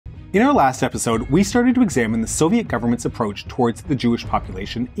In our last episode, we started to examine the Soviet government's approach towards the Jewish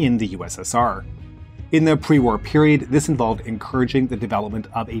population in the USSR. In the pre-war period, this involved encouraging the development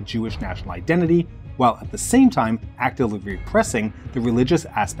of a Jewish national identity, while at the same time actively repressing the religious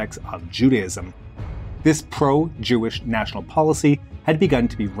aspects of Judaism. This pro-Jewish national policy had begun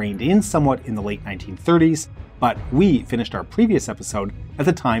to be reined in somewhat in the late 1930s, but we finished our previous episode at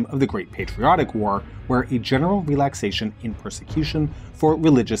the time of the Great Patriotic War, where a general relaxation in persecution for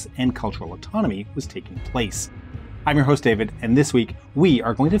religious and cultural autonomy was taking place. I'm your host David, and this week we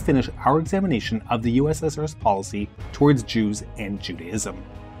are going to finish our examination of the USSR's policy towards Jews and Judaism.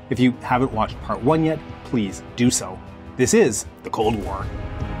 If you haven't watched part 1 yet, please do so. This is the Cold War.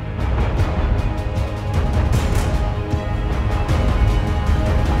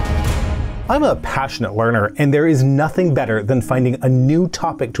 I'm a passionate learner, and there is nothing better than finding a new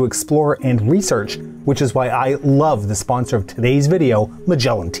topic to explore and research, which is why I love the sponsor of today's video,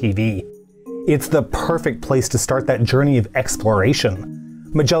 Magellan TV. It's the perfect place to start that journey of exploration.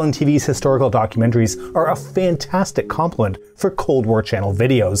 Magellan TV's historical documentaries are a fantastic complement for Cold War channel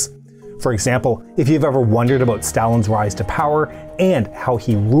videos. For example, if you've ever wondered about Stalin's rise to power and how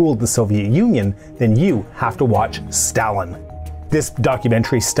he ruled the Soviet Union, then you have to watch Stalin. This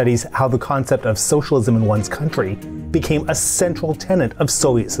documentary studies how the concept of socialism in one's country became a central tenet of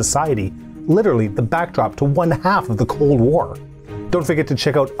Soviet society, literally the backdrop to one half of the Cold War. Don't forget to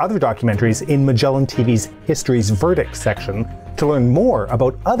check out other documentaries in Magellan TV's History's Verdict section to learn more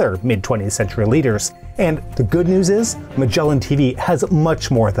about other mid-20th century leaders. And the good news is, Magellan TV has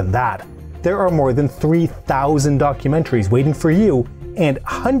much more than that. There are more than 3,000 documentaries waiting for you, and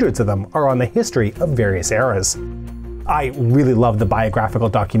hundreds of them are on the history of various eras. I really love the biographical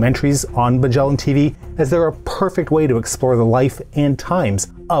documentaries on Magellan TV, as they're a perfect way to explore the life and times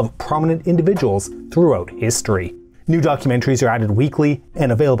of prominent individuals throughout history. New documentaries are added weekly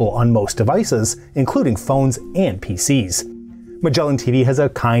and available on most devices, including phones and PCs. Magellan TV has a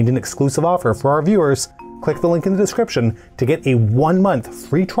kind and exclusive offer for our viewers. Click the link in the description to get a 1-month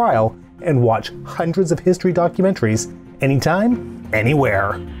free trial and watch hundreds of history documentaries anytime,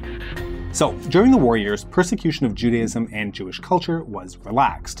 anywhere. So, during the war years, persecution of Judaism and Jewish culture was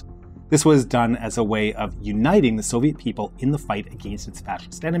relaxed. This was done as a way of uniting the Soviet people in the fight against its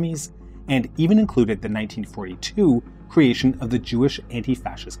fascist enemies, and even included the 1942 creation of the Jewish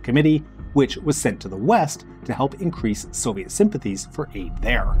Anti-Fascist Committee, which was sent to the West to help increase Soviet sympathies for aid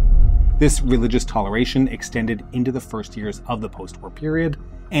there. This religious toleration extended into the first years of the post-war period,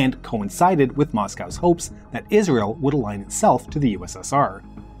 and coincided with Moscow's hopes that Israel would align itself to the USSR.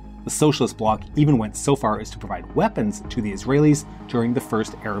 The Socialist Bloc even went so far as to provide weapons to the Israelis during the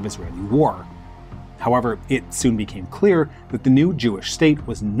First Arab-Israeli War. However, it soon became clear that the new Jewish state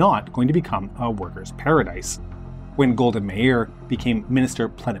was not going to become a workers' paradise. When Golda Meir became minister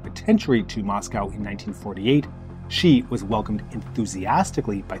plenipotentiary to Moscow in 1948, she was welcomed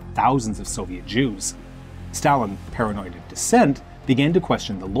enthusiastically by thousands of Soviet Jews. Stalin, paranoid of dissent, began to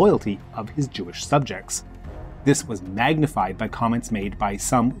question the loyalty of his Jewish subjects. This was magnified by comments made by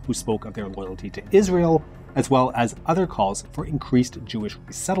some who spoke of their loyalty to Israel, as well as other calls for increased Jewish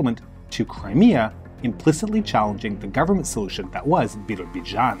resettlement to Crimea, implicitly challenging the government solution that was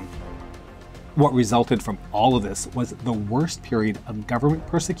Birobidzhan. What resulted from all of this was the worst period of government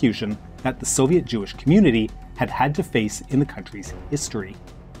persecution that the Soviet Jewish community had had to face in the country's history.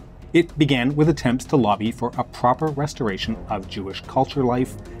 It began with attempts to lobby for a proper restoration of Jewish culture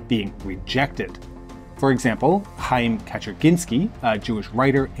life being rejected. For example, Chaim Kaczerginski, a Jewish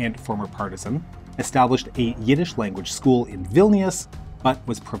writer and former partisan, established a Yiddish language school in Vilnius, but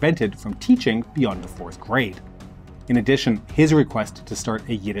was prevented from teaching beyond the 4th grade. In addition, his request to start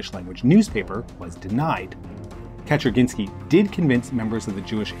a Yiddish language newspaper was denied. Kaczerginski did convince members of the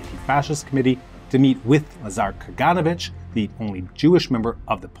Jewish Anti-Fascist Committee to meet with Lazar Kaganovich, the only Jewish member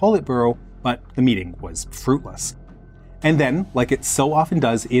of the Politburo, but the meeting was fruitless. And then, like it so often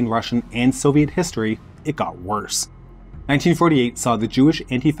does in Russian and Soviet history, it got worse. 1948 saw the Jewish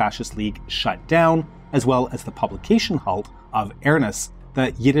Anti-Fascist League shut down, as well as the publication halt of Ernest,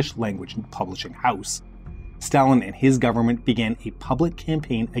 the Yiddish language publishing house. Stalin and his government began a public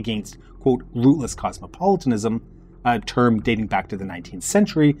campaign against, quote, rootless cosmopolitanism, a term dating back to the 19th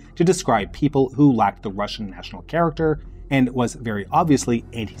century to describe people who lacked the Russian national character and was very obviously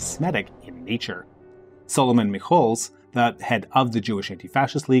anti-Semitic in nature. Solomon Michols, the head of the Jewish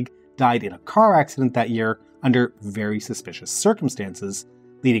Anti-Fascist League, died in a car accident that year under very suspicious circumstances,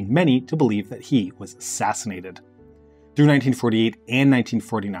 leading many to believe that he was assassinated. Through 1948 and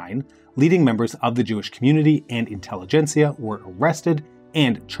 1949, leading members of the Jewish community and intelligentsia were arrested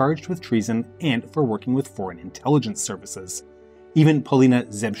and charged with treason and for working with foreign intelligence services. Even Polina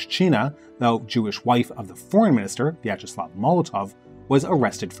Zemshchina, the Jewish wife of the foreign minister, Vyacheslav Molotov, was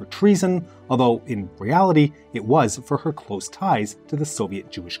arrested for treason, although in reality it was for her close ties to the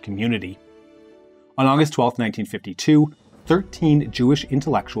Soviet Jewish community. On August 12, 1952, 13 Jewish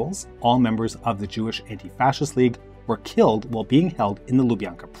intellectuals, all members of the Jewish Anti-Fascist League, were killed while being held in the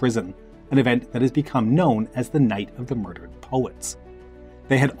Lubyanka prison, an event that has become known as the Night of the Murdered Poets.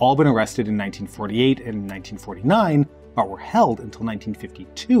 They had all been arrested in 1948 and 1949, but were held until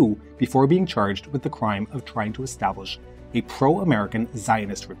 1952 before being charged with the crime of trying to establish a pro-American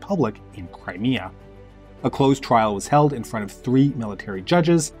Zionist republic in Crimea. A closed trial was held in front of 3 military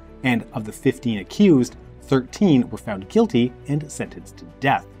judges, and of the 15 accused, 13 were found guilty and sentenced to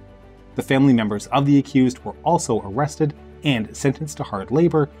death. The family members of the accused were also arrested and sentenced to hard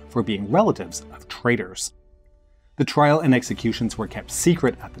labor for being relatives of traitors. The trial and executions were kept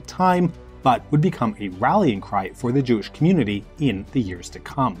secret at the time, but would become a rallying cry for the Jewish community in the years to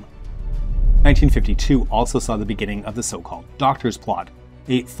come. 1952 also saw the beginning of the so-called Doctor's Plot,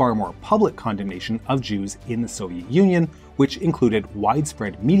 a far more public condemnation of Jews in the Soviet Union, which included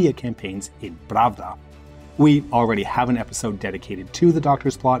widespread media campaigns in Pravda. We already have an episode dedicated to the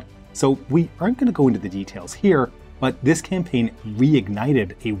Doctor's Plot, so we aren't going to go into the details here, but this campaign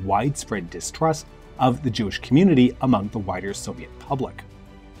reignited a widespread distrust of the Jewish community among the wider Soviet public.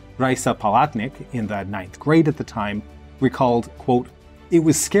 Raisa Palatnik, in the 9th grade at the time, recalled, quote, "It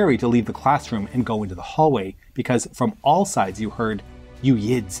was scary to leave the classroom and go into the hallway because from all sides you heard, 'You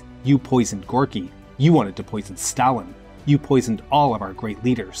Yids, you poisoned Gorky, you wanted to poison Stalin, you poisoned all of our great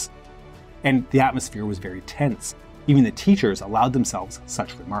leaders.' And the atmosphere was very tense. Even the teachers allowed themselves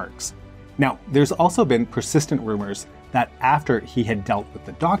such remarks." Now, there's also been persistent rumors that after he had dealt with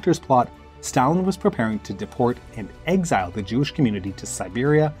the Doctor's Plot, Stalin was preparing to deport and exile the Jewish community to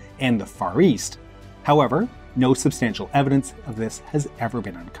Siberia and the Far East. However, no substantial evidence of this has ever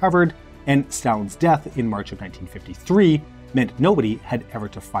been uncovered, and Stalin's death in March of 1953 meant nobody had ever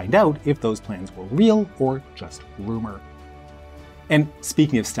to find out if those plans were real or just rumor. And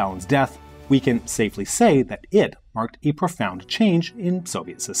speaking of Stalin's death, we can safely say that it marked a profound change in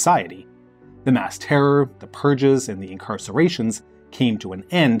Soviet society. The mass terror, the purges, and the incarcerations came to an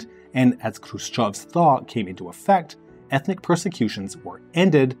end, and as Khrushchev's thaw came into effect, ethnic persecutions were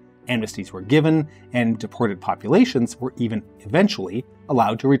ended, amnesties were given, and deported populations were even eventually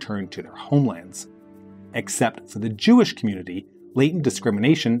allowed to return to their homelands. Except for the Jewish community, latent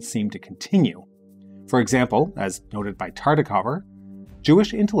discrimination seemed to continue. For example, as noted by Tartakover,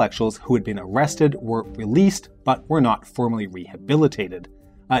 Jewish intellectuals who had been arrested were released but were not formally rehabilitated,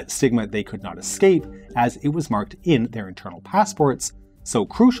 a stigma they could not escape as it was marked in their internal passports, so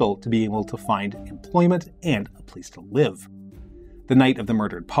crucial to be able to find employment and a place to live. The Night of the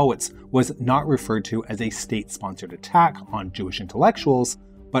Murdered Poets was not referred to as a state-sponsored attack on Jewish intellectuals,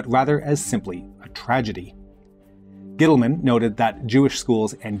 but rather as simply a tragedy. Gittleman noted that Jewish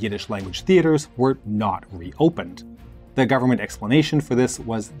schools and Yiddish-language theaters were not reopened. The government explanation for this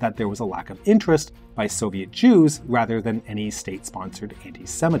was that there was a lack of interest by Soviet Jews rather than any state-sponsored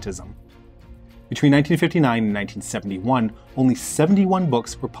anti-Semitism. Between 1959 and 1971, only 71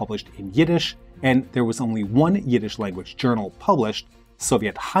 books were published in Yiddish, and there was only one Yiddish-language journal published,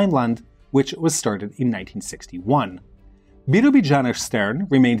 Soviet Heimland, which was started in 1961. Birobidzjaner Stern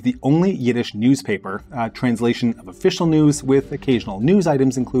remained the only Yiddish newspaper, a translation of official news with occasional news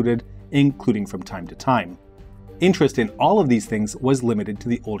items included, including from time to time. Interest in all of these things was limited to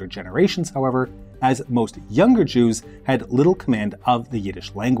the older generations, however, as most younger Jews had little command of the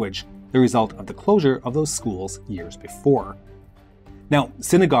Yiddish language, the result of the closure of those schools years before. Now,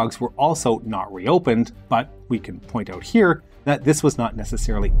 synagogues were also not reopened, but we can point out here that this was not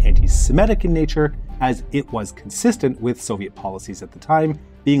necessarily anti-Semitic in nature, as it was consistent with Soviet policies at the time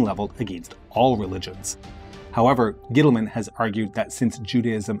being leveled against all religions. However, Gittleman has argued that since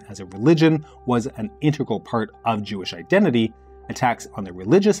Judaism as a religion was an integral part of Jewish identity, attacks on the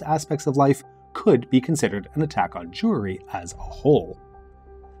religious aspects of life could be considered an attack on Jewry as a whole.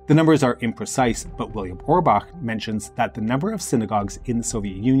 The numbers are imprecise, but William Orbach mentions that the number of synagogues in the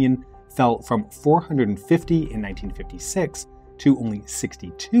Soviet Union fell from 450 in 1956 to only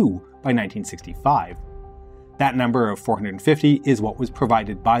 62 by 1965. That number of 450 is what was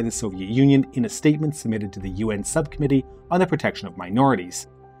provided by the Soviet Union in a statement submitted to the UN Subcommittee on the Protection of Minorities.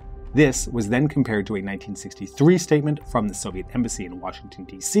 This was then compared to a 1963 statement from the Soviet Embassy in Washington,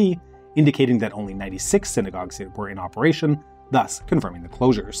 D.C., indicating that only 96 synagogues were in operation, thus confirming the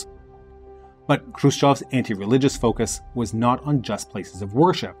closures. But Khrushchev's anti-religious focus was not on just places of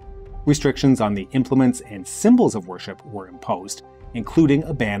worship. Restrictions on the implements and symbols of worship were imposed, including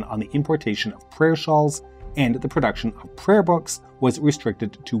a ban on the importation of prayer shawls and the production of prayer books was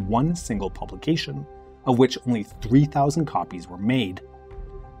restricted to one single publication, of which only 3,000 copies were made.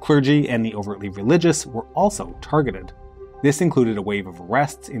 Clergy and the overtly religious were also targeted. This included a wave of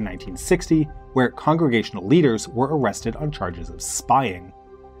arrests in 1960, where congregational leaders were arrested on charges of spying.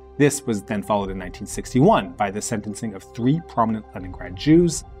 This was then followed in 1961 by the sentencing of 3 prominent Leningrad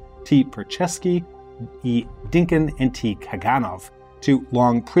Jews, T. Perchesky, E. Dinkin, and T. Kaganov, to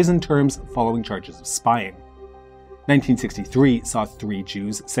long prison terms following charges of spying. 1963 saw 3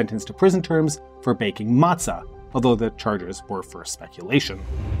 Jews sentenced to prison terms for baking matzah, although the charges were for speculation.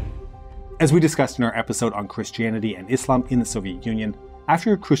 As we discussed in our episode on Christianity and Islam in the Soviet Union,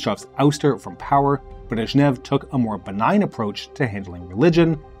 after Khrushchev's ouster from power, Brezhnev took a more benign approach to handling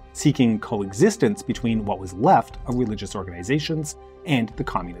religion, seeking coexistence between what was left of religious organizations and the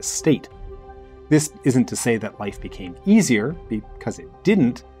communist state. This isn't to say that life became easier, because it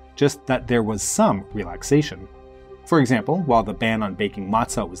didn't, just that there was some relaxation. For example, while the ban on baking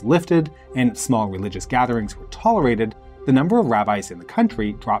matzah was lifted and small religious gatherings were tolerated, the number of rabbis in the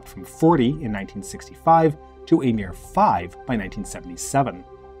country dropped from 40 in 1965 to a mere 5 by 1977.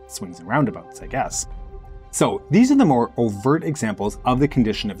 Swings and roundabouts, I guess. So, these are the more overt examples of the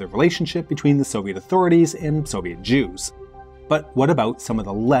condition of the relationship between the Soviet authorities and Soviet Jews. But what about some of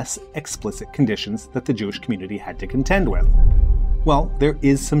the less explicit conditions that the Jewish community had to contend with? Well, there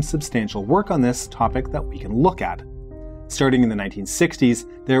is some substantial work on this topic that we can look at. Starting in the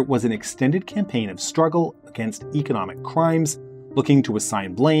 1960s, there was an extended campaign of struggle against economic crimes, looking to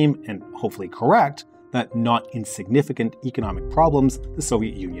assign blame, and hopefully correct, the not insignificant economic problems the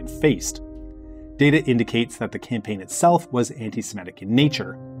Soviet Union faced. Data indicates that the campaign itself was anti-Semitic in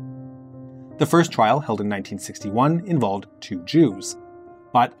nature. The first trial, held in 1961, involved 2 Jews.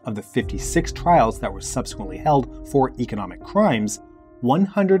 But of the 56 trials that were subsequently held for economic crimes,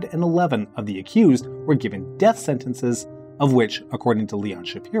 111 of the accused were given death sentences, of which, according to Leon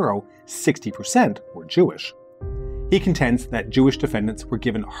Shapiro, 60% were Jewish. He contends that Jewish defendants were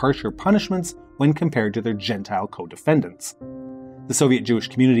given harsher punishments when compared to their Gentile co-defendants. The Soviet Jewish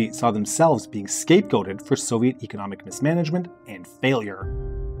community saw themselves being scapegoated for Soviet economic mismanagement and failure.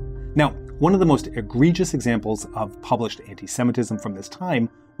 Now, one of the most egregious examples of published anti-Semitism from this time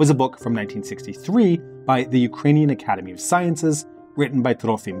was a book from 1963 by the Ukrainian Academy of Sciences, written by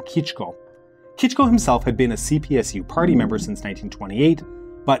Trofim Kichko. Kichko himself had been a CPSU party member since 1928,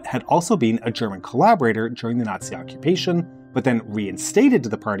 but had also been a German collaborator during the Nazi occupation, but then reinstated to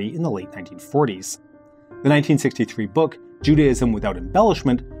the party in the late 1940s. The 1963 book, Judaism Without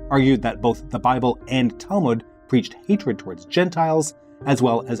Embellishment, argued that both the Bible and Talmud preached hatred towards Gentiles, as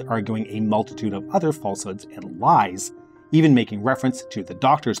well as arguing a multitude of other falsehoods and lies, even making reference to the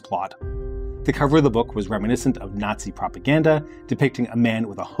Doctor's Plot. The cover of the book was reminiscent of Nazi propaganda, depicting a man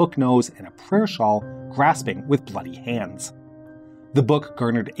with a hook nose and a prayer shawl grasping with bloody hands. The book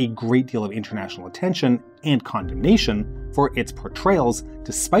garnered a great deal of international attention and condemnation for its portrayals,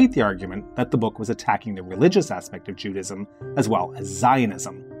 despite the argument that the book was attacking the religious aspect of Judaism as well as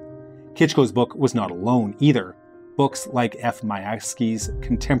Zionism. Kichko's book was not alone either. Books like F. Mayakovsky's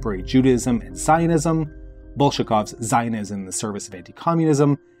Contemporary Judaism and Zionism, Bolshakov's Zionism in the Service of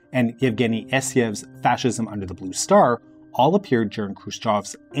Anti-Communism, and Yevgeny Esyev's Fascism Under the Blue Star all appeared during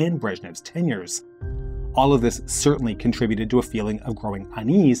Khrushchev's and Brezhnev's tenures. All of this certainly contributed to a feeling of growing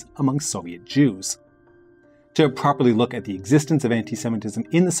unease among Soviet Jews. To properly look at the existence of anti-Semitism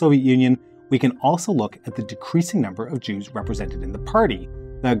in the Soviet Union, we can also look at the decreasing number of Jews represented in the party,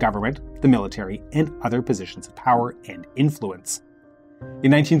 the government, the military, and other positions of power and influence.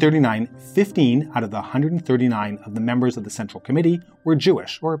 In 1939, 15 out of the 139 of the members of the Central Committee were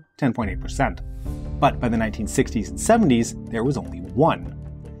Jewish, or 10.8%. But by the 1960s and 70s, there was only 1.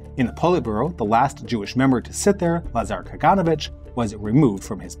 In the Politburo, the last Jewish member to sit there, Lazar Kaganovich, was removed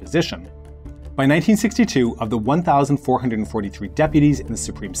from his position. By 1962, of the 1,443 deputies in the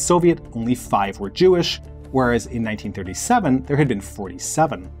Supreme Soviet, only 5 were Jewish, whereas in 1937 there had been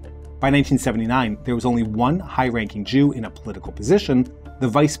 47. By 1979, there was only 1 high-ranking Jew in a political position, the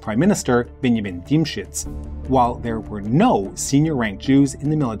Vice Prime Minister, Benjamin Dimshitz, while there were no senior-ranked Jews in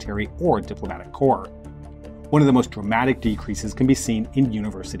the military or diplomatic corps. One of the most dramatic decreases can be seen in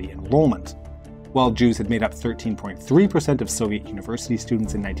university enrollment. While Jews had made up 13.3% of Soviet university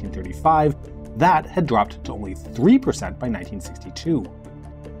students in 1935, that had dropped to only 3% by 1962.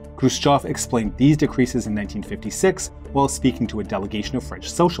 Khrushchev explained these decreases in 1956 while speaking to a delegation of French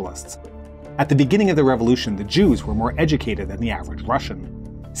socialists. At the beginning of the revolution, the Jews were more educated than the average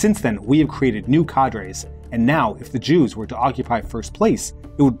Russian. Since then, we have created new cadres, and now if the Jews were to occupy first place,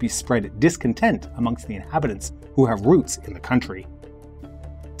 it would be spread discontent amongst the inhabitants who have roots in the country.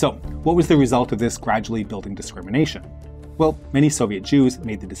 So, what was the result of this gradually building discrimination? Well, many Soviet Jews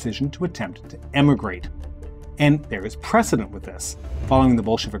made the decision to attempt to emigrate. And there is precedent with this. Following the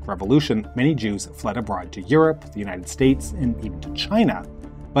Bolshevik Revolution, many Jews fled abroad to Europe, the United States, and even to China.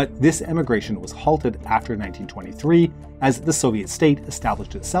 But this emigration was halted after 1923 as the Soviet state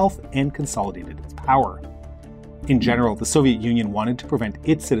established itself and consolidated its power. In general, the Soviet Union wanted to prevent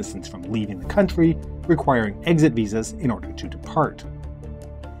its citizens from leaving the country, requiring exit visas in order to depart.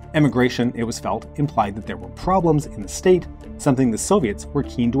 Emigration, it was felt, implied that there were problems in the state, something the Soviets were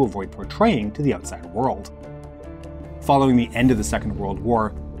keen to avoid portraying to the outside world. Following the end of the Second World War,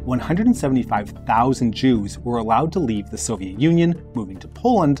 175,000 Jews were allowed to leave the Soviet Union, moving to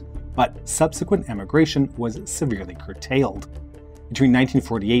Poland, but subsequent emigration was severely curtailed. Between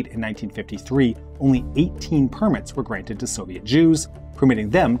 1948 and 1953, only 18 permits were granted to Soviet Jews, permitting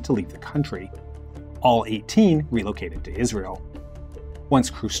them to leave the country. All 18 relocated to Israel. Once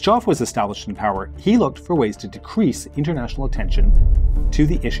Khrushchev was established in power, he looked for ways to decrease international attention to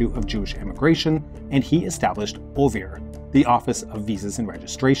the issue of Jewish immigration, and he established OVIR, the Office of Visas and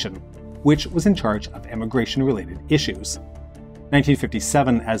Registration, which was in charge of immigration-related issues.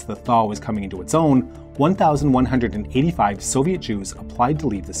 1957, as the thaw was coming into its own, 1,185 Soviet Jews applied to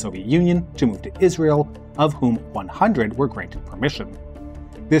leave the Soviet Union to move to Israel, of whom 100 were granted permission.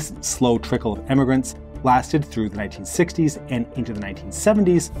 This slow trickle of immigrants lasted through the 1960s and into the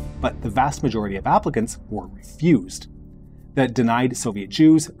 1970s, but the vast majority of applicants were refused. The denied Soviet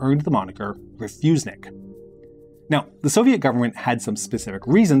Jews earned the moniker refusnik. Now, the Soviet government had some specific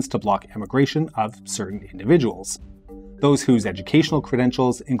reasons to block immigration of certain individuals. Those whose educational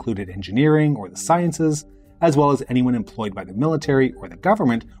credentials included engineering or the sciences, as well as anyone employed by the military or the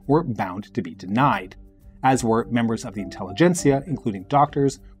government, were bound to be denied, as were members of the intelligentsia, including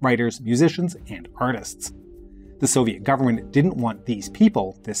doctors, writers, musicians, and artists. The Soviet government didn't want these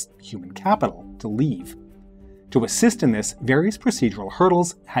people, this human capital, to leave. To assist in this, various procedural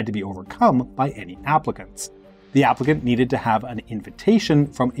hurdles had to be overcome by any applicants. The applicant needed to have an invitation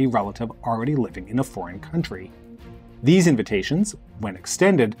from a relative already living in a foreign country. These invitations, when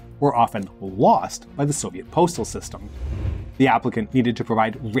extended, were often lost by the Soviet postal system. The applicant needed to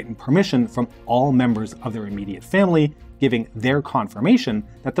provide written permission from all members of their immediate family, giving their confirmation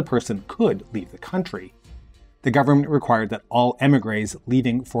that the person could leave the country. The government required that all émigrés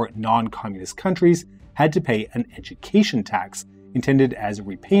leaving for non-communist countries had to pay an education tax intended as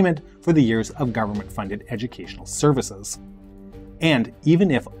repayment for the years of government-funded educational services. And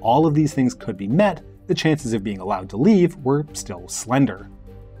even if all of these things could be met, the chances of being allowed to leave were still slender.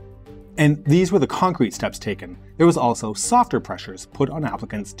 And these were the concrete steps taken. There was also softer pressures put on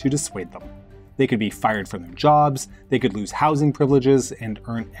applicants to dissuade them. They could be fired from their jobs, they could lose housing privileges, and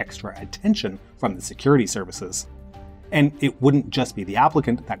earn extra attention from the security services. And it wouldn't just be the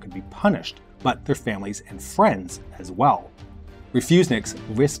applicant that could be punished, but their families and friends as well. Refusniks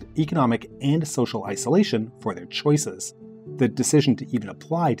risked economic and social isolation for their choices. The decision to even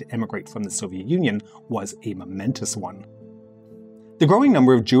apply to emigrate from the Soviet Union was a momentous one. The growing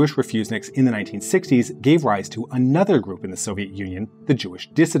number of Jewish refusniks in the 1960s gave rise to another group in the Soviet Union, the Jewish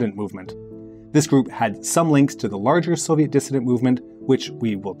dissident movement. This group had some links to the larger Soviet dissident movement, which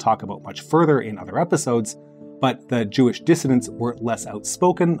we will talk about much further in other episodes, but the Jewish dissidents were less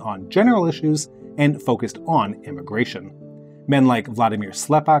outspoken on general issues and focused on immigration. Men like Vladimir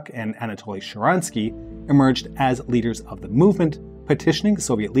Slepak and Anatoly Sharansky emerged as leaders of the movement, petitioning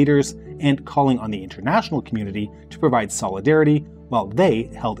Soviet leaders and calling on the international community to provide solidarity, while they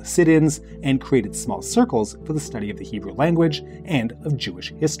held sit-ins and created small circles for the study of the Hebrew language and of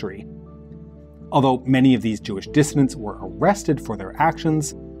Jewish history. Although many of these Jewish dissidents were arrested for their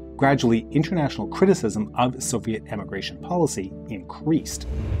actions, gradually international criticism of Soviet emigration policy increased.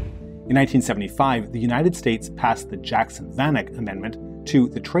 In 1975, the United States passed the Jackson-Vanik Amendment to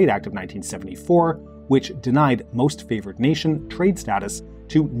the Trade Act of 1974, which denied most favored nation trade status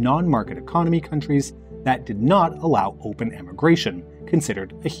to non-market economy countries that did not allow open emigration,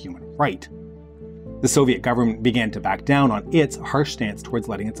 considered a human right. The Soviet government began to back down on its harsh stance towards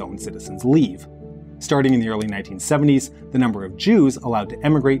letting its own citizens leave. Starting in the early 1970s, the number of Jews allowed to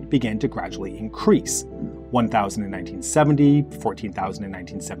emigrate began to gradually increase. 1,000 in 1970, 14,000 in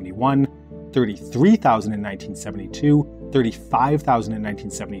 1971, 33,000 in 1972, 35,000 in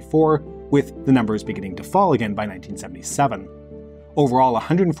 1974, with the numbers beginning to fall again by 1977. Overall,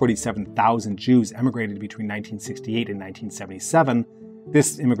 147,000 Jews emigrated between 1968 and 1977.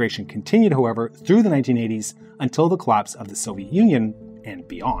 This immigration continued, however, through the 1980s until the collapse of the Soviet Union and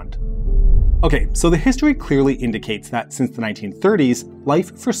beyond. Okay, so the history clearly indicates that since the 1930s,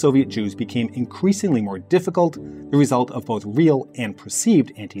 life for Soviet Jews became increasingly more difficult, the result of both real and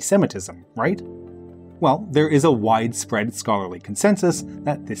perceived anti-Semitism, right? Well, there is a widespread scholarly consensus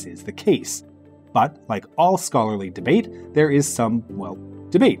that this is the case. But, like all scholarly debate, there is some, well,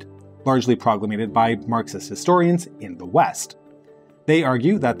 debate, largely promulgated by Marxist historians in the West. They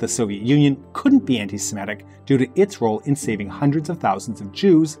argue that the Soviet Union couldn't be anti-Semitic due to its role in saving hundreds of thousands of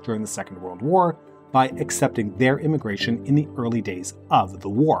Jews during the Second World War by accepting their immigration in the early days of the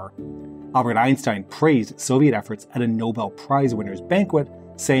war. Albert Einstein praised Soviet efforts at a Nobel Prize winners' banquet,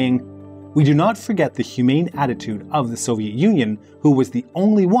 saying, "We do not forget the humane attitude of the Soviet Union, who was the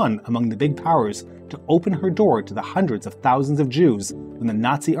only one among the big powers to open her door to the hundreds of thousands of Jews when the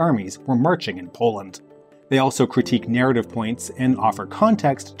Nazi armies were marching in Poland." They also critique narrative points and offer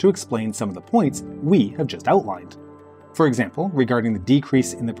context to explain some of the points we have just outlined. For example, regarding the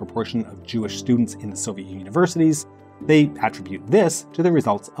decrease in the proportion of Jewish students in the Soviet universities, they attribute this to the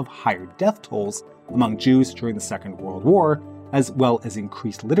results of higher death tolls among Jews during the Second World War, as well as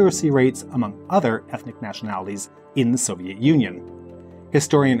increased literacy rates among other ethnic nationalities in the Soviet Union.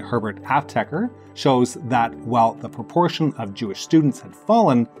 Historian Herbert Apteker shows that while the proportion of Jewish students had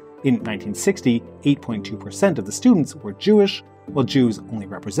fallen, in 1960, 8.2% of the students were Jewish, while Jews only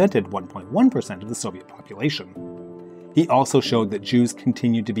represented 1.1% of the Soviet population. He also showed that Jews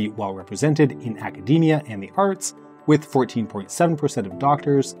continued to be well represented in academia and the arts, with 14.7% of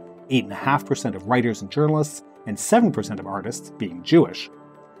doctors, 8.5% of writers and journalists, and 7% of artists being Jewish.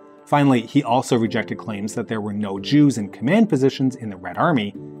 Finally, he also rejected claims that there were no Jews in command positions in the Red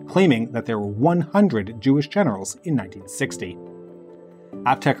Army, claiming that there were 100 Jewish generals in 1960.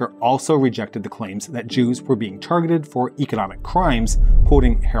 Apteker also rejected the claims that Jews were being targeted for economic crimes,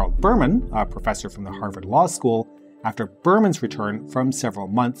 quoting Harold Berman, a professor from the Harvard Law School, after Berman's return from several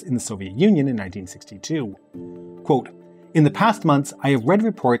months in the Soviet Union in 1962. Quote, "In the past months, I have read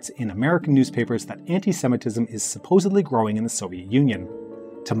reports in American newspapers that anti-Semitism is supposedly growing in the Soviet Union.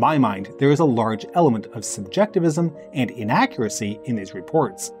 To my mind, there is a large element of subjectivism and inaccuracy in these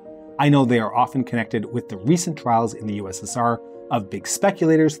reports. I know they are often connected with the recent trials in the USSR of big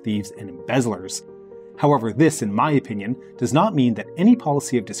speculators, thieves, and embezzlers. However, this, in my opinion, does not mean that any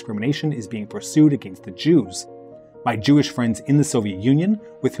policy of discrimination is being pursued against the Jews. My Jewish friends in the Soviet Union,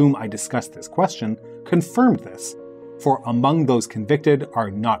 with whom I discussed this question, confirmed this. For among those convicted are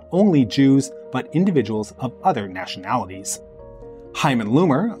not only Jews, but individuals of other nationalities." Hyman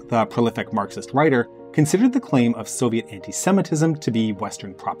Loomer, the prolific Marxist writer, considered the claim of Soviet anti-Semitism to be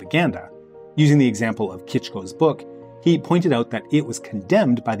Western propaganda. Using the example of Kitschko's book, he pointed out that it was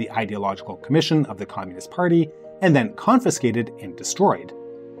condemned by the Ideological Commission of the Communist Party and then confiscated and destroyed.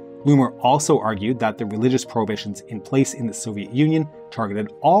 Loomer also argued that the religious prohibitions in place in the Soviet Union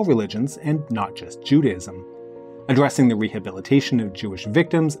targeted all religions and not just Judaism. Addressing the rehabilitation of Jewish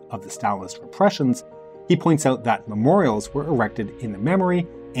victims of the Stalinist repressions, he points out that memorials were erected in their memory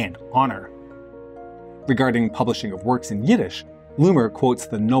and honor. Regarding publishing of works in Yiddish, Loomer quotes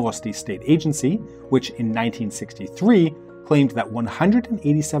the Novosti State Agency, which in 1963 claimed that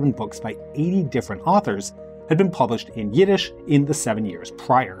 187 books by 80 different authors had been published in Yiddish in the 7 years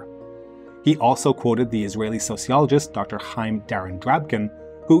prior. He also quoted the Israeli sociologist Dr. Chaim Daron Drabkin,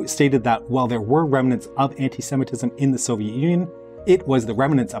 who stated that while there were remnants of anti-Semitism in the Soviet Union, it was the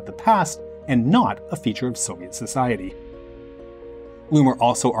remnants of the past and not a feature of Soviet society. Loomer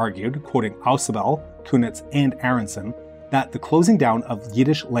also argued, quoting Ausubel, Kunitz, and Aronson, that the closing down of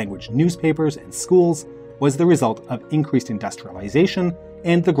Yiddish-language newspapers and schools was the result of increased industrialization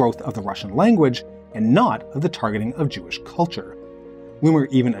and the growth of the Russian language, and not of the targeting of Jewish culture. Loomer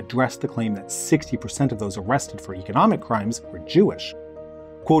even addressed the claim that 60% of those arrested for economic crimes were Jewish.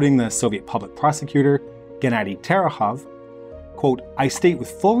 Quoting the Soviet public prosecutor, Gennady Terehov, quote, "I state with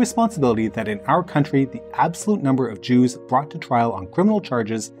full responsibility that in our country the absolute number of Jews brought to trial on criminal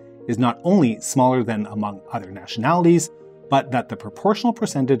charges is not only smaller than among other nationalities, but that the proportional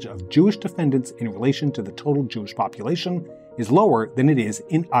percentage of Jewish defendants in relation to the total Jewish population is lower than it is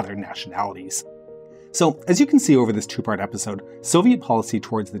in other nationalities." So, as you can see over this two-part episode, Soviet policy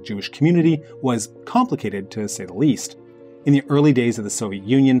towards the Jewish community was complicated, to say the least. In the early days of the Soviet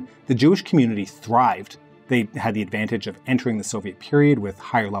Union, the Jewish community thrived. They had the advantage of entering the Soviet period with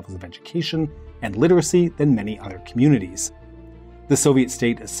higher levels of education and literacy than many other communities. The Soviet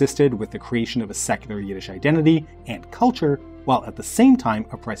state assisted with the creation of a secular Yiddish identity and culture, while at the same time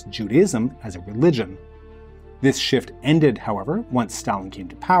oppressed Judaism as a religion. This shift ended, however, once Stalin came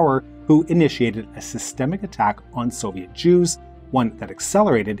to power, who initiated a systemic attack on Soviet Jews, one that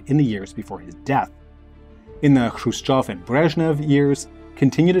accelerated in the years before his death. In the Khrushchev and Brezhnev years,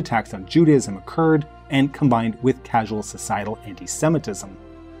 continued attacks on Judaism occurred, and combined with casual societal anti-Semitism.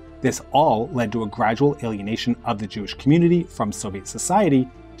 This all led to a gradual alienation of the Jewish community from Soviet society,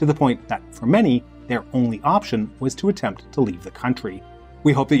 to the point that, for many, their only option was to attempt to leave the country.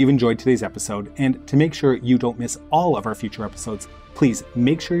 We hope that you've enjoyed today's episode, and to make sure you don't miss all of our future episodes, please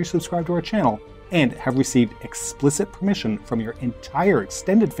make sure you're subscribed to our channel and have received explicit permission from your entire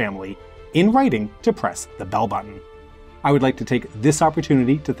extended family in writing to press the bell button. I would like to take this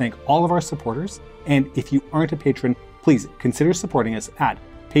opportunity to thank all of our supporters, and if you aren't a patron, please consider supporting us at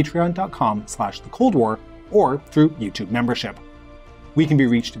patreon.com/thecoldwar or through YouTube membership. We can be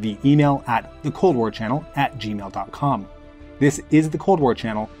reached via email at thecoldwarchannel@gmail.com. This is the Cold War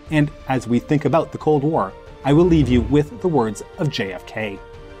Channel, and as we think about the Cold War, I will leave you with the words of JFK.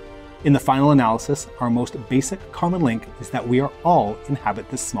 In the final analysis, our most basic common link is that we all inhabit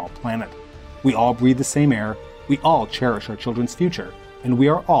this small planet. We all breathe the same air, we all cherish our children's future, and we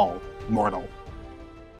are all mortal.